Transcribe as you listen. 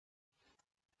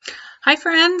Hi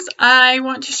friends, I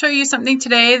want to show you something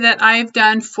today that I've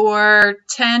done for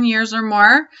 10 years or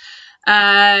more,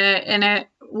 and it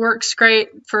works great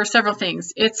for several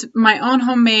things. It's my own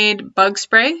homemade bug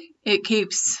spray. It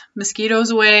keeps mosquitoes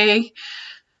away,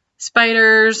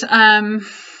 spiders.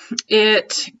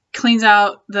 It cleans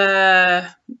out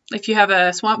if you have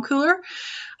a swamp cooler,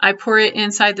 I pour it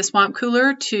inside the swamp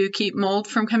cooler to keep mold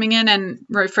from coming in and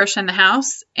refreshing the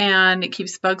house, and it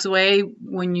keeps bugs away.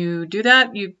 When you do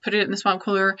that, you put it in the swamp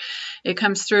cooler, it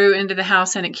comes through into the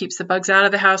house and it keeps the bugs out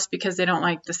of the house because they don't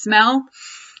like the smell.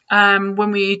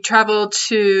 When we traveled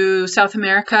to South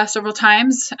America several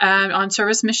times on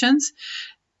service missions,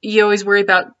 you always worry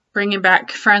about bringing back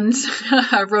friends,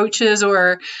 roaches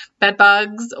or bed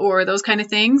bugs or those kind of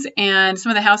things. And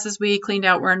some of the houses we cleaned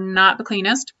out were not the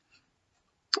cleanest.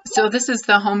 So this is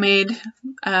the homemade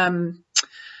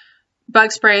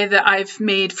bug spray that I've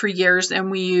made for years and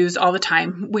we use all the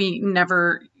time. We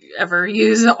never ever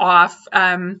use off.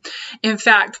 In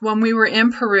fact, when we were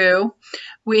in Peru,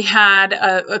 we had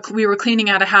we were cleaning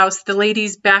out a house. The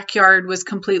lady's backyard was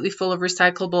completely full of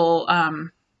recyclable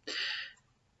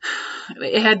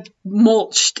it had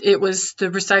mulched. The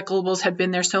recyclables had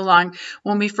been there so long.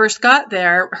 When we first got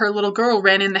there, her little girl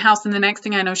ran in the house, and the next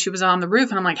thing I know, she was on the roof.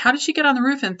 And I'm like, how did she get on the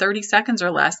roof in 30 seconds or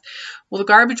less? Well, the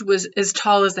garbage was as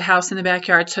tall as the house in the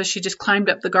backyard, so she just climbed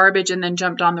up the garbage and then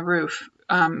jumped on the roof.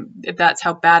 That's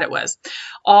how bad it was.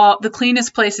 The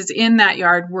cleanest places in that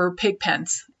yard were pig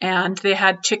pens, and they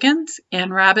had chickens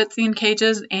and rabbits in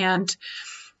cages and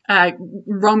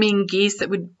roaming geese that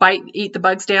would eat the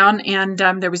bugs down, and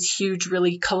there was huge,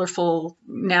 really colorful,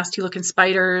 nasty looking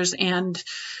spiders, and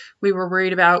we were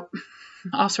worried about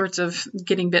all sorts of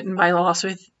getting bitten by all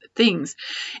sorts of things.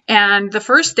 And the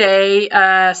first day,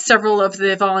 several of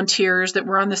the volunteers that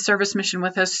were on the service mission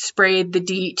with us sprayed the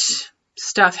DEET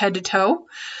stuff head to toe,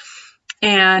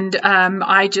 and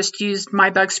I just used my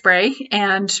bug spray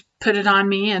and put it on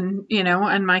me and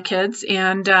and my kids,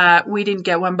 and we didn't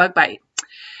get one bug bite.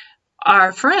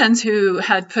 Our friends who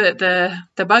had put the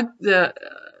bug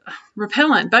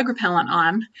repellent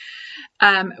on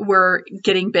were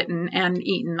getting bitten and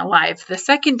eaten alive. The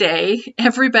second day,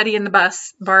 everybody in the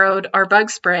bus borrowed our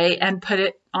bug spray and put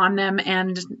it on them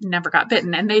and never got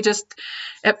bitten. And they just,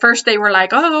 at first they were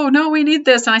like, oh no, we need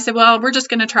this. And I said, well, we're just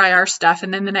going to try our stuff.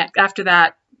 And then after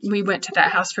that, we went to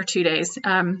that house for 2 days.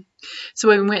 So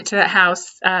when we went to that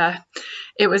house,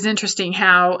 it was interesting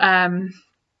how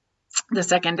the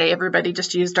second day, everybody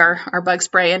just used our bug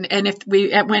spray. And if we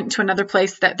went to another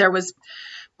place that there was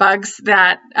bugs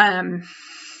that on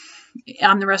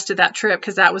the rest of that trip,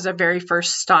 because that was our very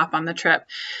first stop on the trip,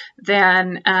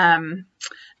 then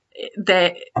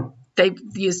they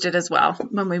used it as well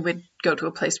when we would go to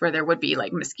a place where there would be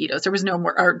like mosquitoes. There was no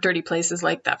more or dirty places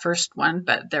like that first one,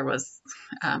 but there was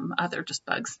other just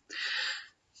bugs.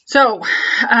 So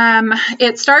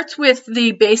it starts with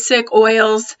the basic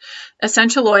oils,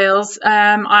 essential oils.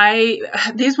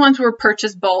 These ones were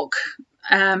purchased bulk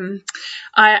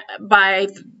by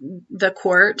the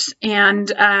quart, and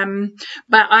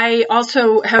but I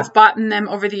also have bought them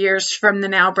over the years from the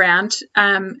Now brand.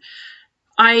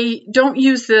 I don't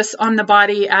use this on the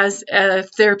body as a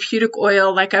therapeutic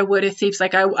oil like I would a thieves.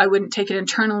 Like I wouldn't take it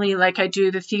internally like I do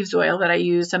the thieves oil that I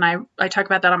use, and I talk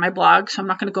about that on my blog, so I'm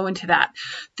not going to go into that.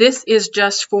 This is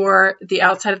just for the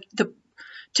outside of the.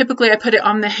 Typically, I put it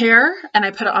on the hair and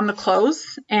I put it on the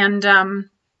clothes, and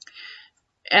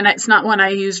it's not one I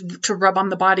use to rub on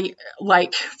the body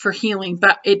like for healing,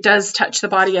 but it does touch the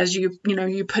body as you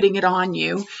putting it on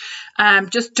you.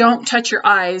 Just don't touch your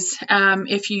eyes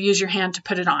if you use your hand to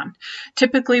put it on.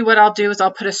 Typically what I'll do is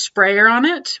I'll put a sprayer on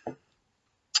it.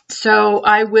 So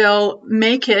I will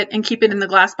make it and keep it in the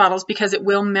glass bottles because it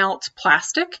will melt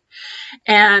plastic.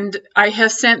 And I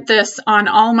have sent this on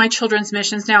all my children's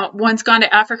missions. Now, one's gone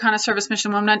to Africa on a service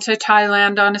mission, one went to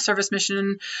Thailand on a service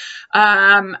mission,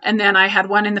 and then I had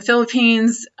one in the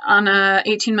Philippines on a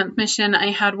 18-month mission.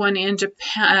 I had one in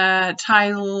Japan,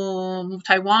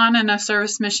 Taiwan on a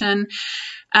service mission.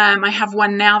 I have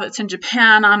one now that's in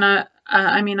Japan on a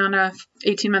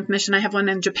 18-month mission. I have one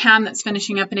in Japan that's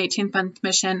finishing up an 18-month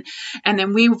mission. And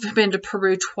then we've been to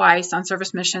Peru twice on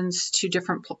service missions to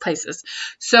different places.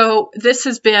 So this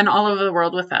has been all over the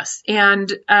world with us.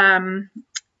 And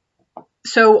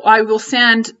so I will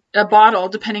send a bottle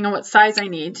depending on what size I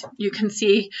need. You can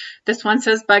see this one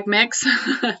says bug mix.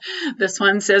 This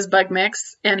one says bug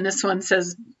mix. And this one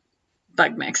says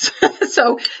bug mix.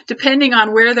 So depending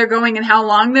on where they're going and how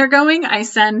long they're going, I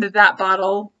send that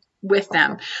bottle with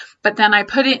them. But then I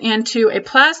put it into a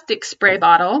plastic spray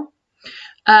bottle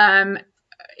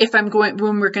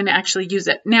when we're going to actually use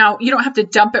it. Now, you don't have to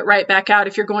dump it right back out.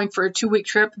 If you're going for a 2-week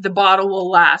trip, the bottle will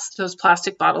last. Those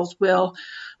plastic bottles will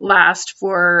last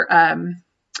for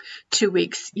 2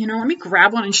 weeks. You know, let me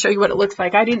grab one and show you what it looks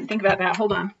like. I didn't think about that.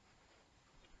 Hold on.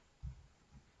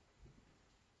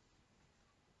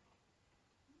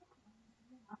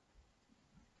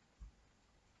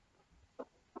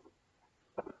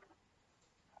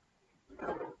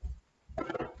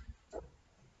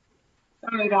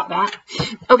 Sorry about that.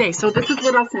 Okay, so this is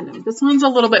what I'll send them. This one's a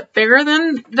little bit bigger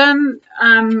than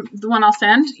the one I'll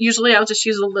send. Usually I'll just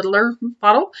use a littler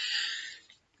bottle.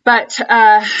 But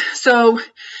so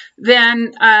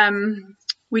then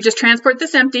we just transport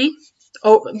this empty,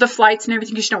 the flights and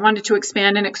everything, because you don't want it to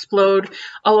expand and explode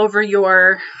all over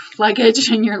your luggage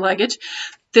and your luggage.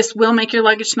 This will make your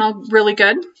luggage smell really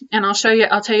good, and I'll tell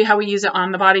you how we use it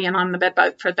on the body and on the bed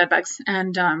bug for bed bugs,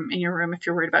 and in your room if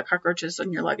you're worried about cockroaches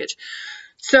on your luggage.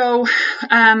 So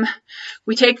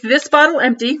we take this bottle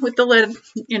empty with the lid,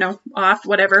 you know, off,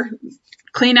 whatever,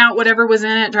 clean out whatever was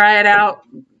in it, dry it out,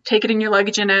 take it in your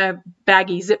luggage in a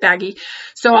baggie, zip baggie.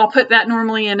 So I'll put that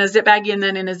normally in a zip baggie and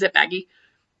then in a zip baggie.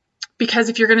 Because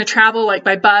if you're going to travel like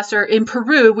by bus, or in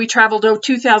Peru, we traveled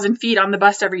 2,000 feet on the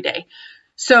bus every day.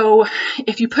 So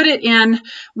if you put it in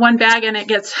one bag and it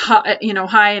gets hot, you know,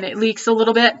 high and it leaks a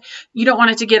little bit, you don't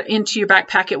want it to get into your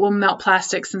backpack. It will melt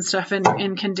plastics and stuff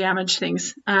and can damage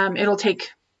things. It'll take,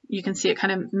 you can see it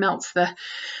kind of melts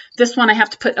this one I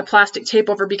have to put a plastic tape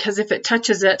over, because if it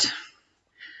touches it,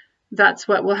 that's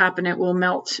what will happen. It will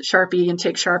melt Sharpie and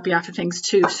take Sharpie off of things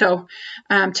too. So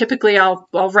typically I'll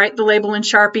write the label in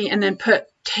Sharpie and then put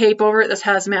tape over it. This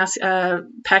has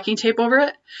packing tape over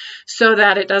it, so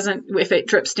that it doesn't, if it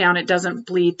drips down, it doesn't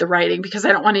bleed the writing, because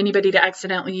I don't want anybody to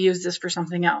accidentally use this for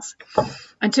something else.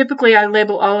 And typically I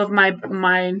label all of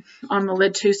mine on the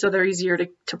lid too, so they're easier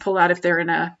to pull out if they're in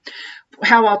a,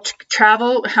 how I'll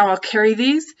travel, how I'll carry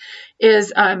these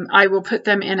is I will put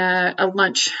them in a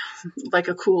lunch, like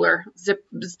a cooler,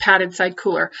 padded side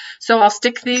cooler. So I'll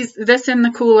stick this in the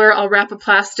cooler, I'll wrap a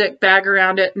plastic bag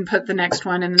around it and put the next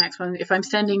one and the next one if I'm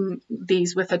sending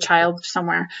these with a child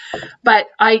somewhere. But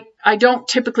I don't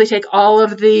typically take all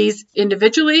of these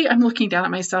individually. I'm looking down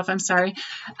at myself, I'm sorry.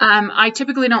 I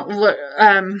typically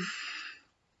don't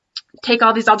take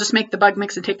all these. I'll just make the bug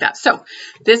mix and take that. So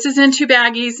this is in 2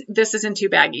 baggies. This is in 2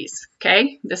 baggies.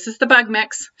 Okay. This is the bug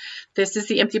mix. This is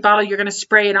the empty bottle. You're going to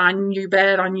spray it on your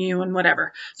bed, on you, and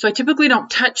whatever. So I typically don't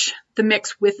touch the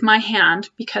mix with my hand,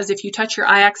 because if you touch your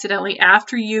eye accidentally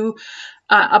after you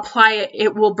apply it,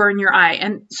 it will burn your eye.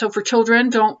 And so for children,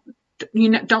 don't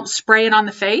spray it on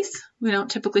the face. We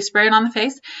don't typically spray it on the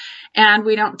face, and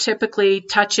we don't typically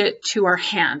touch it to our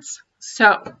hands.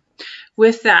 So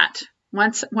with that,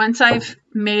 once I've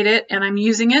made it and I'm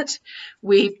using it,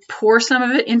 we pour some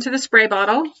of it into the spray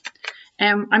bottle.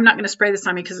 And I'm not going to spray this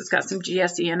on me because it's got some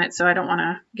GSE in it, so I don't want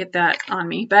to get that on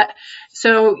me. But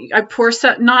so I pour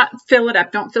some, not fill it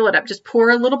up, don't fill it up. Just pour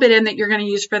a little bit in that you're going to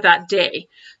use for that day.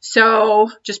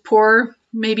 So just pour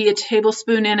maybe a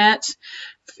tablespoon in it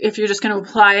if you're just going to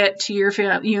apply it to you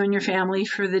and your family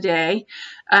for the day,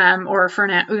 or for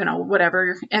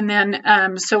whatever. And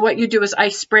then so what you do is I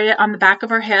spray it on the back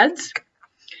of our heads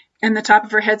and the top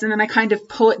of our heads, and then I kind of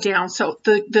pull it down. So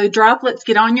the droplets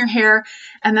get on your hair,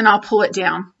 and then I'll pull it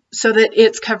down so that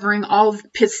it's covering all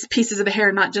pieces of the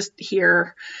hair, not just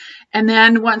here. And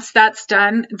then once that's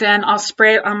done, then I'll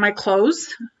spray it on my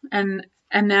clothes and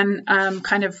then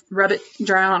kind of rub it,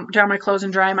 dry my clothes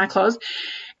and dry my clothes.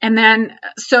 And then,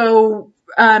 so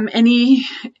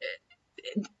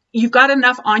you've got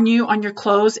enough on you, on your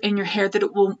clothes and your hair, that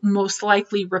it will most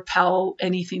likely repel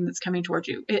anything that's coming towards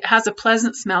you. It has a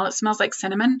pleasant smell. It smells like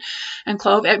cinnamon and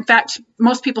clove. In fact,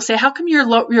 most people say, how come your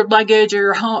luggage or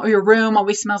your home or your room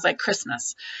always smells like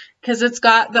Christmas? Because it's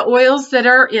got the oils that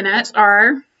are in it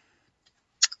are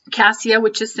cassia,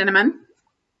 which is cinnamon,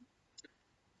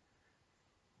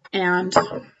 and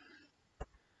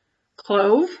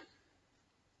clove,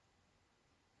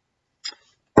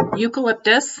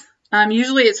 eucalyptus.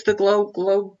 Usually it's the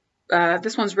glow.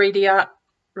 This one's radiata,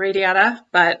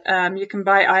 but you can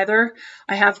buy either.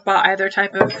 I have bought either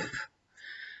type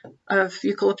of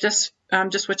eucalyptus,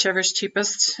 just whichever's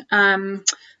cheapest.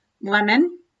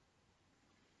 Lemon,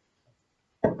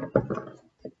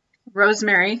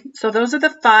 rosemary. So those are the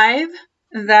 5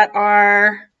 that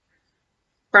are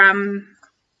from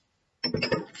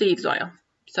thieves oil.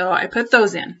 So I put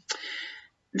those in.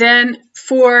 Then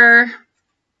for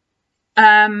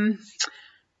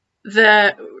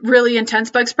the really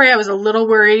intense bug spray, I was a little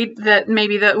worried that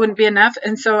maybe that wouldn't be enough,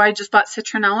 and so I just bought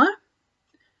citronella,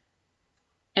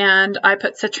 and I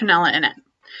put citronella in it.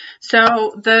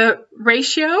 So the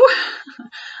ratio,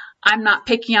 I'm not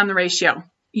picky on the ratio.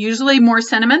 Usually more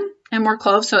cinnamon and more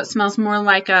cloves, so it smells more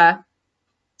like a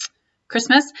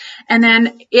Christmas. And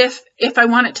then if I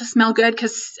want it to smell good,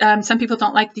 because some people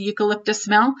don't like the eucalyptus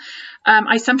smell,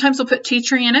 I sometimes will put tea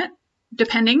tree in it,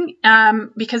 depending,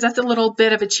 because that's a little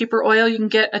bit of a cheaper oil. You can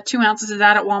get 2 ounces of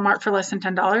that at Walmart for less than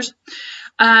 $10.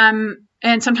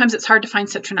 And sometimes it's hard to find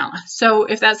citronella. So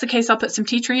if that's the case, I'll put some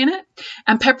tea tree in it.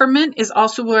 And peppermint is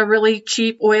also a really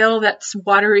cheap oil that's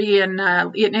watery and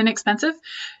inexpensive.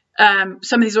 Some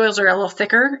of these oils are a little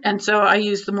thicker, and so I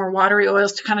use the more watery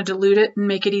oils to kind of dilute it and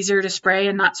make it easier to spray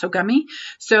and not so gummy.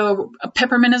 So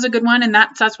peppermint is a good one, and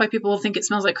that's why people think it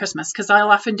smells like Christmas, because I'll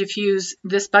often diffuse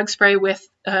this bug spray with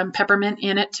peppermint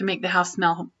in it to make the house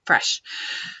smell fresh.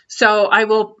 So I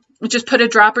will just put a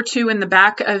drop or two in the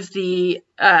back of the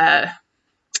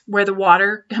where the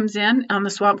water comes in on the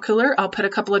swamp cooler. I'll put a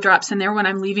couple of drops in there when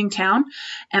I'm leaving town,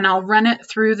 and I'll run it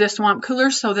through the swamp cooler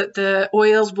so that the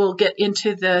oils will get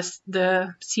into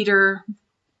the cedar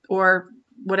or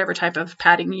whatever type of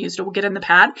padding you used. It will get in the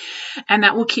pad, and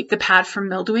that will keep the pad from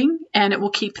mildewing, and it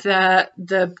will keep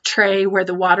the tray where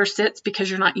the water sits, because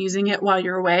you're not using it while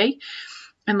you're away,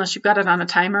 unless you've got it on a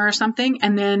timer or something.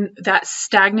 And then that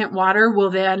stagnant water will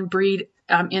then breed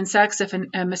insects if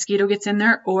a mosquito gets in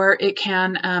there, or it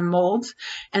can mold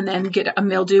and then get a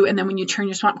mildew. And then when you turn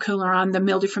your swamp cooler on, the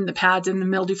mildew from the pads and the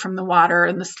mildew from the water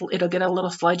and it'll get a little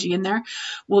sludgy in there,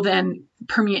 will then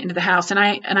permeate into the house. And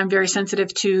I'm very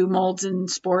sensitive to molds and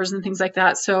spores and things like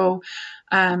that. So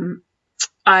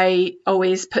I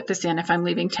always put this in if I'm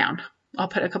leaving town. I'll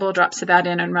put a couple of drops of that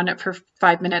in and run it for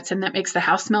 5 minutes, and that makes the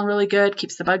house smell really good,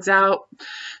 keeps the bugs out.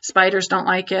 Spiders don't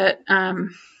like it.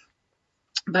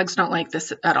 Bugs don't like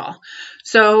this at all.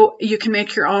 So you can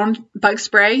make your own bug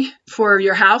spray for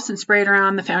your house and spray it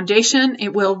around the foundation.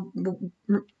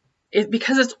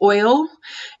 Because it's oil,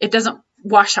 it doesn't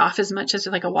wash off as much as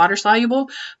like a water soluble,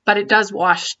 but it does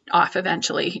wash off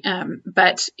eventually.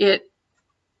 But it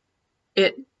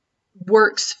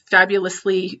works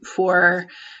fabulously for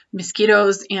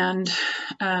mosquitoes and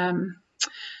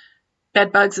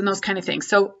bed bugs and those kind of things.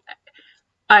 So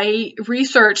I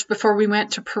researched before we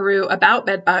went to Peru about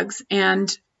bed bugs, and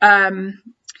I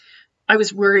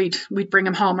was worried we'd bring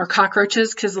them home, or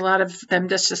cockroaches, because a lot of them,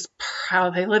 that's just how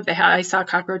they live. I saw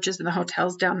cockroaches in the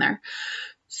hotels down there.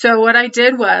 So what I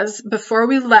did was, before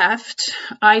we left,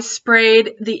 I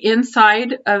sprayed the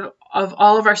inside of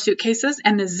all of our suitcases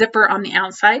and the zipper on the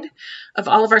outside of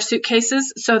all of our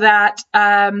suitcases, so that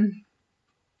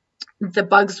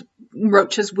the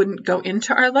roaches wouldn't go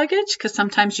into our luggage, because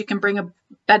sometimes you can bring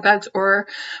bed bugs or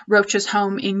roaches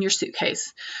home in your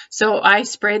suitcase. So I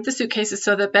sprayed the suitcases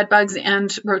so that bed bugs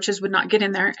and roaches would not get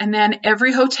in there. And then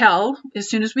every hotel, as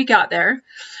soon as we got there,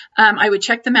 I would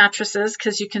check the mattresses,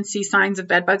 because you can see signs of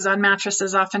bed bugs on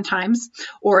mattresses oftentimes,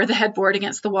 or the headboard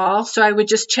against the wall. So I would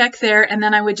just check there, and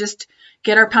then I would just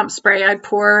get our pump spray. I'd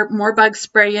pour more bug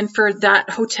spray in for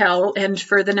that hotel and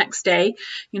for the next day,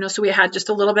 so we had just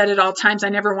a little bit at all times. I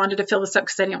never wanted to fill this up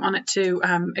because I didn't want it to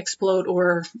explode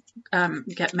or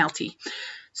get melty.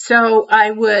 So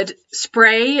I would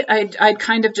spray. I'd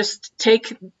kind of just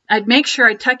I'd make sure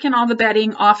I tuck in all the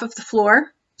bedding off of the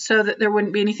floor so that there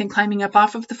wouldn't be anything climbing up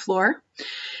off of the floor,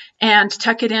 and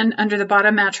tuck it in under the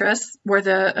bottom mattress,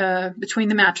 where between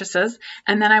the mattresses.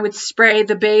 And then I would spray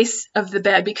the base of the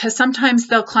bed, because sometimes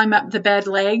they'll climb up the bed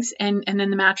legs and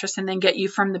then the mattress, and then get you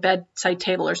from the bedside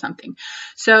table or something.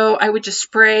 So I would just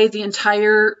spray the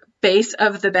entire base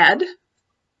of the bed,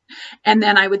 and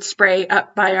then I would spray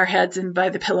up by our heads and by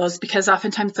the pillows, because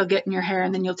oftentimes they'll get in your hair,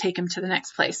 and then you'll take them to the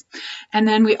next place. And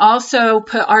then we also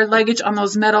put our luggage on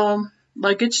those metal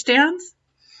luggage stands,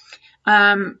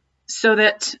 so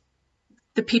that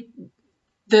the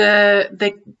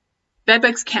bed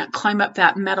bugs can't climb up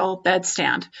that metal bed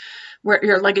stand, where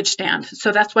your luggage stand.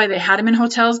 So that's why they had them in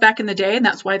hotels back in the day, and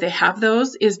that's why they have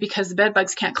those, is because the bed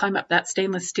bugs can't climb up that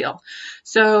stainless steel.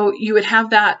 So you would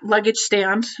have that luggage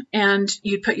stand, and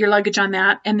you'd put your luggage on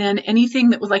that, and then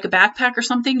anything that was like a backpack or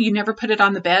something, you never put it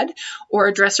on the bed or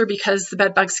a dresser, because the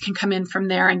bed bugs can come in from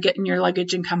there and get in your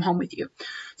luggage and come home with you.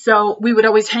 So we would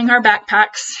always hang our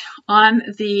backpacks on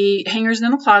the hangers in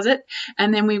the closet,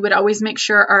 and then we would always make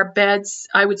sure our beds,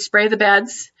 I would spray the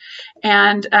beds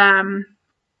and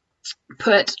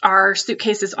put our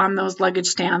suitcases on those luggage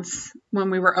stands when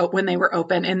they were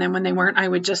open, and then when they weren't, I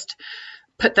would just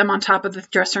put them on top of the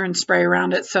dresser and spray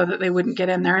around it so that they wouldn't get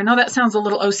in there. I know that sounds a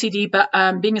little OCD, but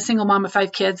being a single mom of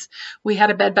 5 kids, we had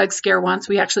a bed bug scare once.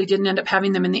 We actually didn't end up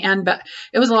having them in the end, but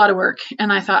it was a lot of work,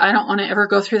 and I thought, I don't want to ever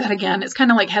go through that again. It's kind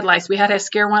of like head lice. We had a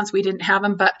scare once, we didn't have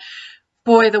them, but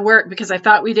boy, the work, because I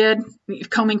thought we did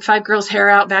combing 5 girls' hair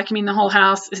out, vacuuming the whole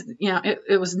house. You know,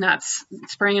 it was nuts,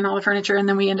 spraying all the furniture, and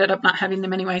then we ended up not having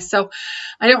them anyway. So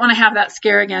I didn't want to have that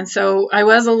scare again. So I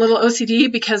was a little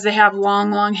OCD because they have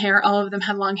long, long hair. All of them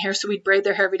had long hair. So we'd braid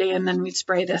their hair every day, and then we'd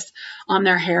spray this on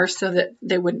their hair so that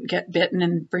they wouldn't get bitten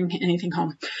and bring anything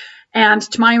home. And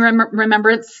to my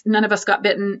remembrance, none of us got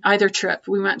bitten either trip.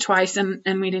 We went twice and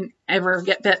we didn't ever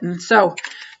get bitten. So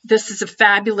this is a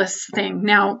fabulous thing.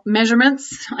 Now,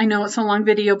 measurements, I know it's a long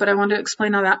video, but I want to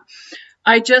explain all that.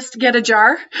 I just get a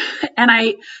jar and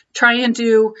I try and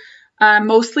do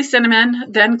mostly cinnamon,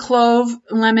 then clove,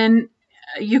 lemon,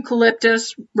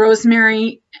 eucalyptus,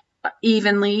 rosemary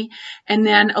evenly, and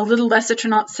then a little less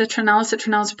citronella.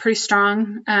 Citronella is a pretty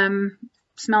strong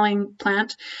smelling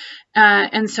plant.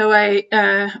 And so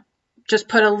I just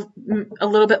put a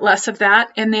little bit less of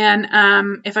that. And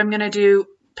then if I'm going to do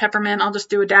peppermint, I'll just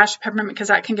do a dash of peppermint because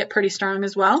that can get pretty strong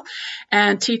as well.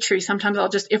 And tea tree, sometimes I'll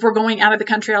just, if we're going out of the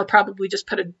country, I'll probably just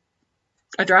put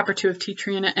a drop or two of tea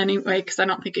tree in it anyway, because I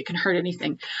don't think it can hurt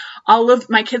anything. All of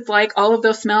my kids like all of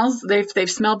those smells. They've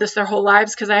smelled this their whole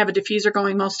lives because I have a diffuser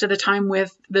going most of the time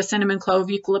with the cinnamon, clove,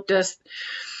 eucalyptus,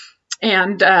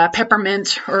 and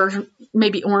peppermint, or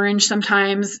maybe orange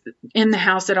sometimes in the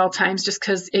house at all times, just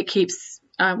because it keeps,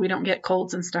 we don't get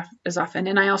colds and stuff as often.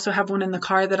 And I also have one in the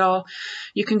car that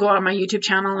you can go on my YouTube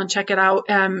channel and check it out.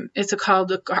 It's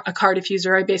called a car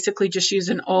diffuser. I basically just use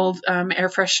an old air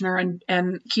freshener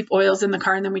and keep oils in the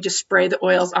car, and then we just spray the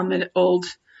oils on the old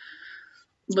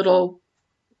little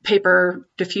paper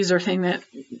diffuser thing, that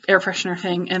air freshener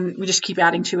thing, and we just keep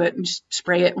adding to it and just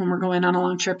spray it when we're going on a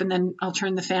long trip. And then I'll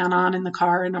turn the fan on in the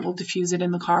car and it will diffuse it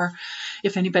in the car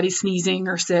if anybody's sneezing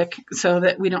or sick, so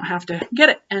that we don't have to get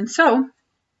it. And so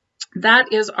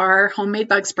that is our homemade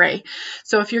bug spray.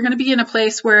 So if you're going to be in a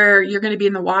place where you're going to be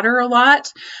in the water a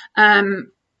lot,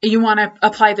 you want to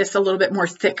apply this a little bit more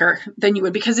thicker than you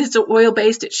would, because it's oil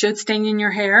based. It should stain in your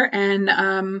hair.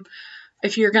 And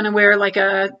if you're going to wear like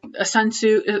a sun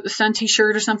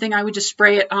t-shirt or something, I would just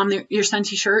spray it on your sun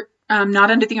t-shirt, not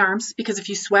under the arms, because if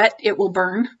you sweat, it will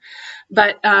burn.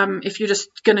 But if you're just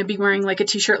going to be wearing like a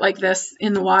t-shirt like this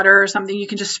in the water or something, you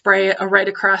can just spray it right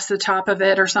across the top of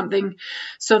it or something,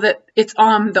 so that it's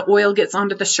the oil gets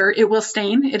onto the shirt. It will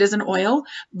stain. It is an oil,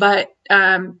 but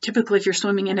typically if you're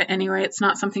swimming in it anyway, it's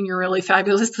not something you're really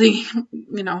fabulously,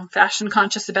 fashion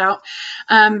conscious about,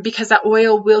 because that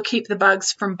oil will keep the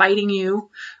bugs from biting you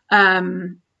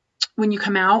when you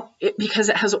come out. Because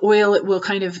it has oil, it will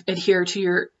kind of adhere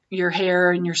to your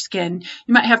hair and your skin.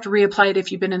 You might have to reapply it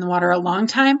if you've been in the water a long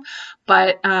time,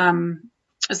 but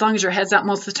as long as your head's out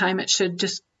most of the time, it should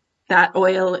just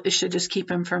keep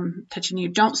them from touching you.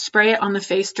 Don't spray it on the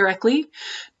face directly.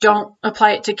 Don't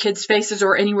apply it to kids' faces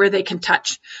or anywhere they can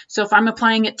touch. So if I'm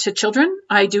applying it to children,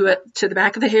 I do it to the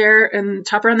back of the hair and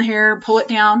top around the hair, pull it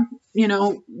down,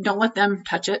 don't let them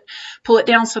touch it. Pull it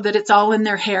down so that it's all in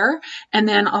their hair. And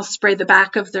then I'll spray the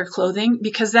back of their clothing,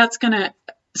 because that's going to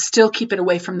still keep it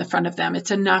away from the front of them. It's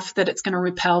enough that it's going to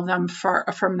repel them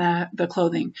from the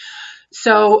clothing.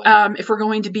 So if we're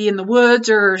going to be in the woods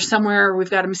or somewhere, we've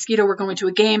got a mosquito, we're going to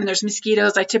a game and there's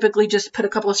mosquitoes, I typically just put a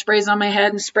couple of sprays on my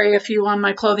head and spray a few on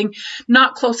my clothing,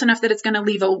 not close enough that it's going to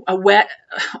leave a wet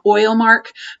oil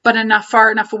mark, but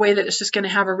far enough away that it's just going to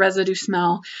have a residue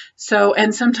smell. So,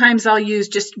 and sometimes I'll use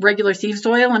just regular thieves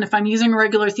oil. And if I'm using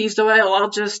regular thieves oil, I'll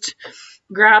just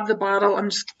grab the bottle.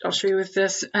 I'll show you with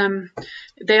this.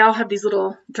 They all have these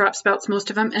little drop spouts,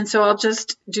 most of them. And so I'll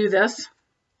just do this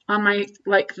on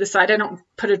the side. I don't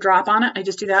put a drop on it. I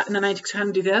just do that. And then I just kind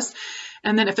of do this.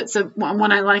 And then if it's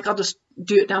one I like, I'll just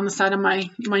do it down the side of my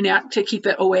neck to keep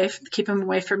them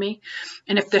away from me.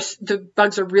 And if the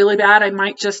bugs are really bad, I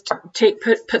might just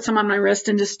put some on my wrist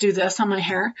and just do this on my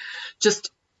hair.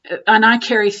 And I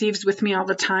carry thieves with me all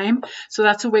the time. So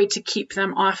that's a way to keep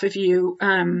them off of you,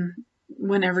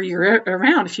 whenever you're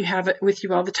around, if you have it with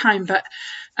you all the time. But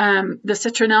the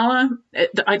citronella,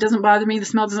 it doesn't bother me. The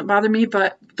smell doesn't bother me,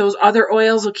 but those other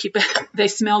oils will keep it. They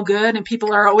smell good. And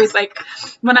people are always like,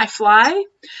 when I fly,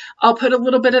 I'll put a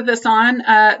little bit of this on,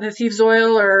 the thieves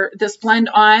oil or this blend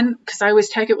on, because I always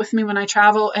take it with me when I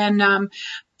travel. And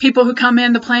people who come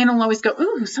in the plane will always go,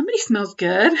 "Ooh, somebody smells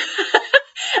good."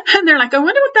 And they're like, "I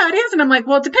wonder what that is." And I'm like,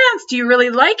 "Well, it depends. Do you really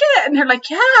like it?" And they're like,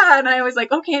 "Yeah." And I was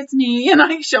like, "Okay, it's me." And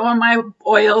I show them my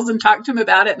oils and talk to them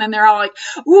about it. And then they're all like,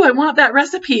 "Ooh, I want that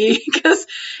recipe," because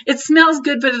it smells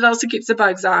good, but it also keeps the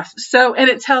bugs off. So, and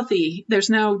it's healthy. There's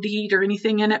no DEET or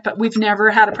anything in it, but we've never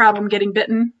had a problem getting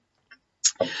bitten.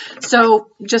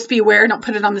 So just be aware. Don't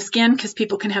put it on the skin, because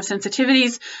people can have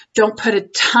sensitivities. Don't put a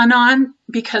ton on,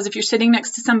 because if you're sitting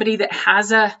next to somebody that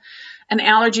has an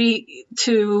allergy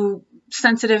to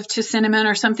sensitive to cinnamon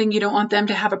or something, you don't want them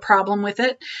to have a problem with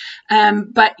it.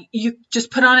 But you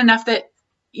just put on enough that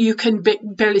you can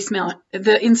barely smell it.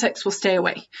 The insects will stay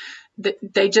away.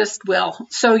 They just will.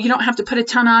 So you don't have to put a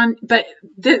ton on. But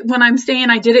when I'm saying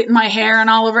I did it in my hair and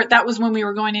all over it, that was when we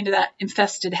were going into that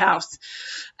infested house.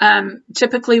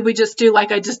 Typically, we just do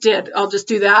like I just did. I'll just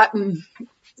do that and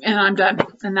I'm done.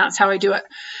 And that's how I do it.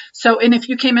 So, and if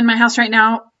you came in my house right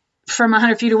now from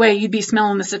 100 feet away, you'd be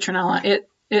smelling the citronella.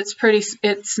 It's pretty,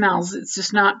 it smells. It's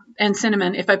just not, and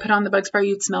cinnamon. If I put on the bug spray,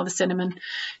 you'd smell the cinnamon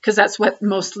because that's what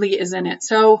mostly is in it.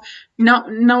 So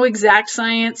no exact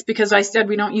science, because I said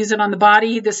we don't use it on the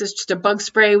body. This is just a bug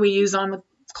spray we use on the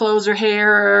clothes or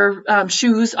hair or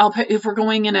shoes. If we're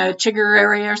going in a chigger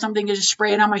area or something, I just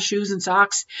spray it on my shoes and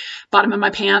socks, bottom of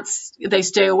my pants. They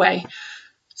stay away.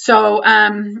 So,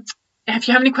 if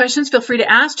you have any questions, feel free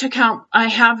to ask. Check out, I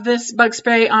have this bug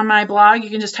spray on my blog.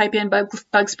 You can just type in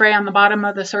bug spray on the bottom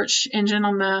of the search engine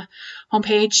on the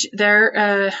homepage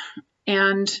there,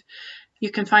 and you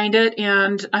can find it.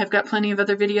 And I've got plenty of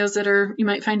other videos that you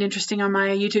might find interesting on my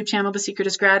YouTube channel, The Secret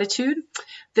is Gratitude.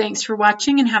 Thanks for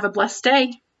watching and have a blessed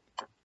day.